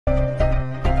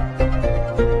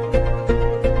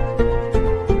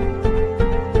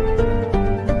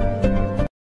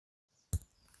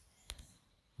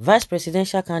Vice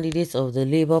presidential candidate of the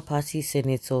Labour Party,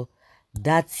 Senator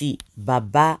Datti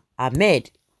Baba Ahmed,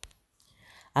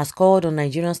 has called on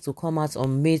Nigerians to come out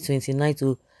on May 29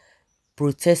 to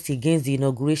protest against the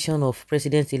inauguration of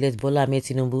President-elect Bola Ahmed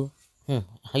Tinubu.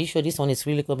 Are you sure this one is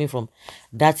really coming from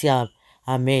Datti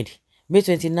Ahmed? May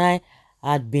 29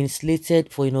 had been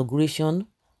slated for inauguration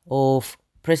of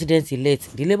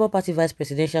President-elect. The Labour Party vice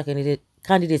presidential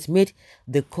candidate made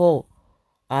the call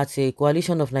at a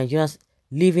coalition of Nigerians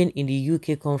living in the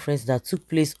UK conference that took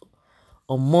place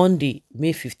on Monday,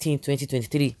 May 15,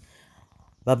 2023.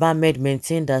 Baba Ahmed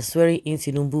maintained that swearing in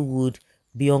Tinubu would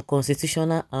be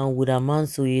unconstitutional and would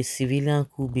amount to a civilian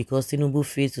coup because Tinubu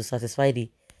failed to satisfy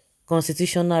the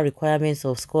constitutional requirements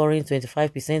of scoring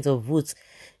 25% of votes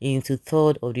in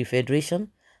two-thirds of the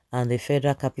Federation and the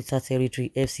Federal Capital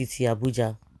Territory FCT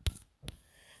Abuja.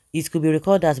 It could be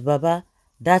recalled that Baba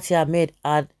Datti Ahmed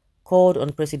had called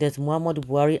on President Muhammadu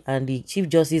Buhari and the Chief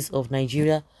Justice of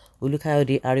Nigeria,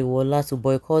 Olukayode Ariwoola, to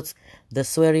boycott the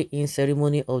swearing-in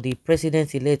ceremony of the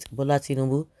President-elect Bola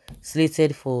Tinubu,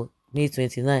 slated for May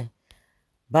 29.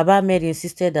 Baba Ahmed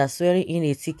insisted that swearing in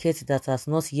a ticket that has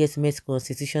not yet met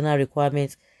constitutional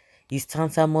requirements is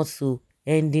tantamount to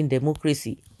ending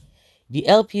democracy. The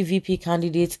LPVP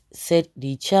candidate said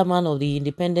the chairman of the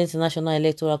Independent National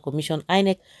Electoral Commission,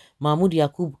 INEC, Mahmood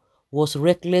Yakub, was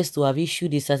reckless to have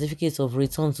issued a certificate of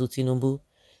return to Tinubu.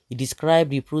 He described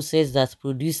the process that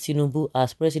produced Tinubu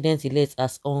as president-elect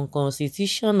as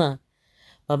unconstitutional.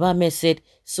 Baba Ahmed said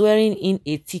swearing in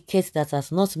a ticket that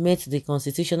has not met the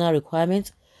constitutional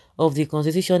requirements of the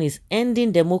constitution is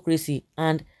ending democracy,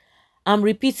 and I'm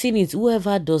repeating it,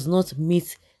 whoever does not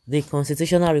meet the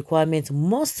constitutional requirements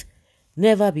must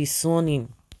never be sworn in.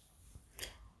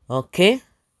 Okay,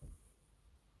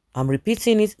 I'm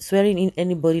repeating it, swearing in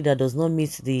anybody that does not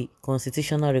meet the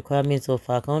constitutional requirements of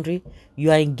our country,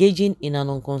 you are engaging in an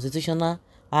unconstitutional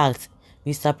act.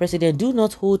 Mr. President, do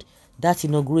not hold that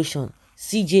inauguration.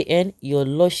 CJN, your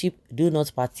lordship, do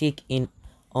not partake in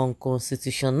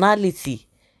unconstitutionality.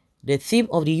 The theme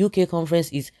of the UK conference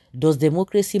is Does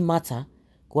Democracy Matter?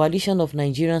 Coalition of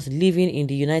Nigerians living in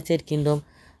the United Kingdom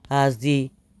as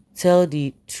they tell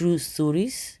the true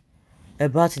stories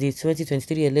about the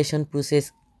 2023 election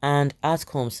process and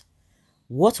outcomes.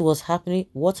 What was happening,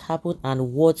 what happened,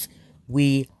 and what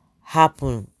will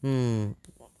happen.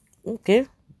 Okay.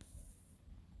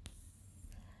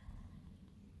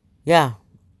 Yeah.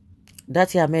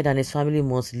 Datti Ahmed and his family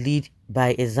must lead by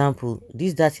example.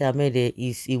 This Datti Ahmed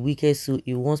is a wicked soul.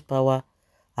 He wants power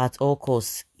at all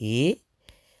costs.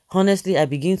 Honestly, I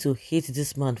begin to hate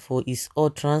this man for his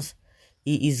utterance.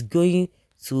 He is going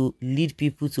to lead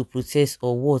people to protest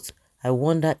or what? I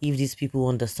wonder if these people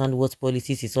understand what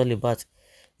politics is all about.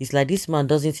 It's like this man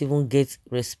doesn't even get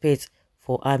respect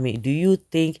for army. Do you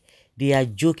think they are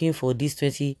joking for this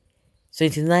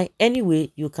 2029?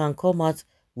 Anyway, you can come out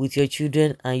with your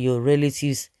children and your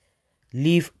relatives.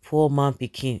 Leave poor man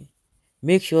Peking.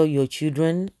 Make sure your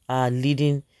children are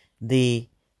leading the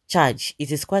charge.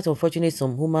 It is quite unfortunate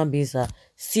some human beings are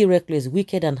still reckless,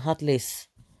 wicked, and heartless.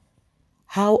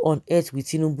 How on earth will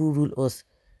Tinubu rule us?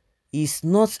 He's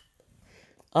not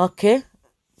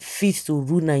fit to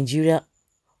rule Nigeria.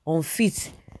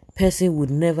 Unfit person would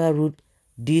never rule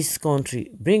this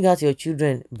country. Bring out your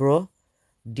children, bro.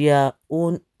 Their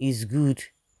own is good.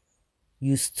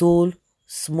 You stole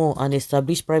small and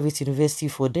established private university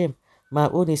for them. My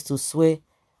own is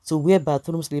to wear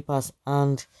bathroom slippers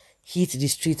and hit the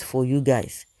street for you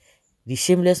guys. The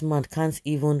shameless man can't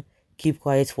even keep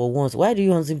quiet for once. Why do you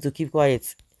want him to keep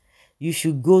quiet? You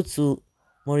should go to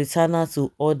Mauritania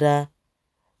to order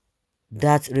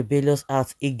that rebellious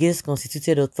act against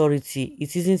constituted authority.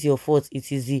 It isn't your fault. It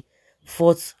is the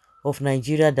fault of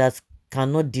Nigeria that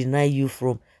cannot deny you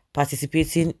from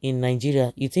participating in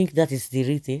Nigeria. You think that is the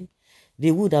real thing? They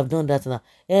would have done that now.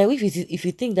 If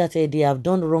you think that they have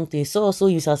done wrong things, so also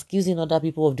he's accusing other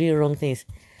people of doing wrong things.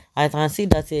 I can see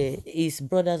that his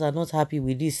brothers are not happy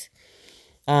with this,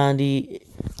 and the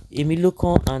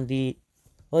Emilokon and the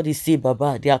all the say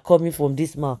Baba, they are coming from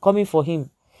this man, coming for him.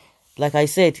 Like I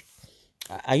said,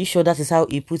 are you sure that is how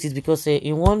he put it? Because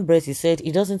in one breath he said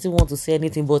he doesn't even want to say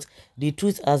anything, but the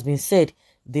truth has been said.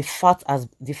 The fact has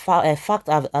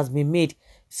been made.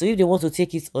 So if they want to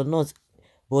take it or not,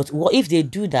 but what if they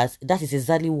do that? That is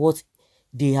exactly what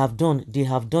they have done. They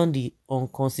have done the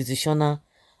unconstitutional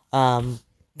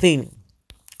thing.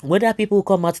 Whether people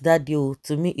come out that deal,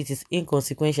 to me it is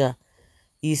inconsequential.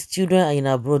 His children are in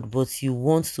abroad, but you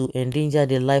want to endanger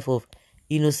the life of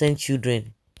innocent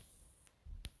children.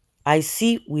 I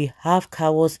see we have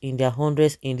cowards in their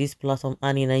hundreds in this platform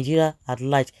and in Nigeria at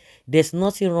large. There's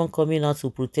nothing wrong coming out to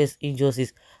protest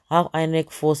injustice. How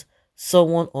INEC force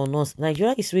someone on us.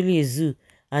 Nigeria is really a zoo,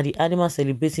 and the animals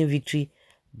celebrating victory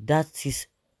that is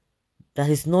that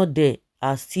is not there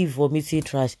are still vomiting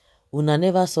trash. Una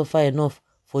never suffer enough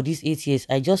for these 8 years.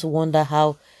 I just wonder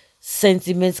how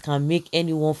sentiments can make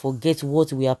anyone forget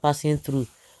what we are passing through.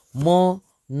 More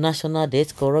national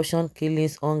debt, corruption,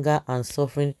 killings, hunger, and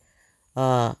suffering.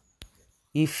 Uh,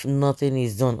 if nothing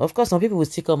is done. Of course, some people will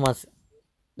still come out.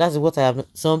 That's what I have.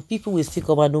 Some people will still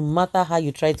come out no matter how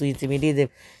you try to intimidate them.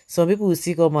 Some people will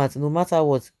still come out no matter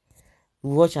what.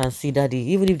 Watch and see that day,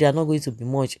 even if they are not going to be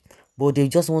much, but they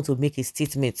just want to make a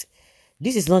statement.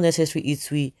 This is not necessary. It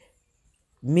will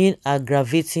mean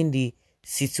aggravating the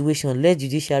situation. Let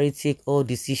judiciary take all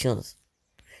decisions.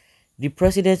 The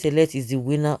president-elect is the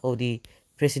winner of the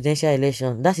presidential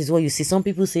election. That is what you see. Some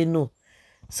people say no.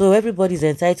 So everybody is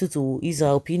entitled to his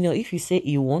opinion. If you say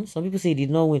he won, some people say he did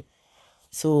not win.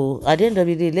 So at the end of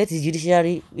the day, let the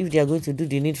judiciary, if they are going to do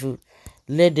the needful,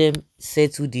 let them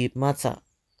settle the matter.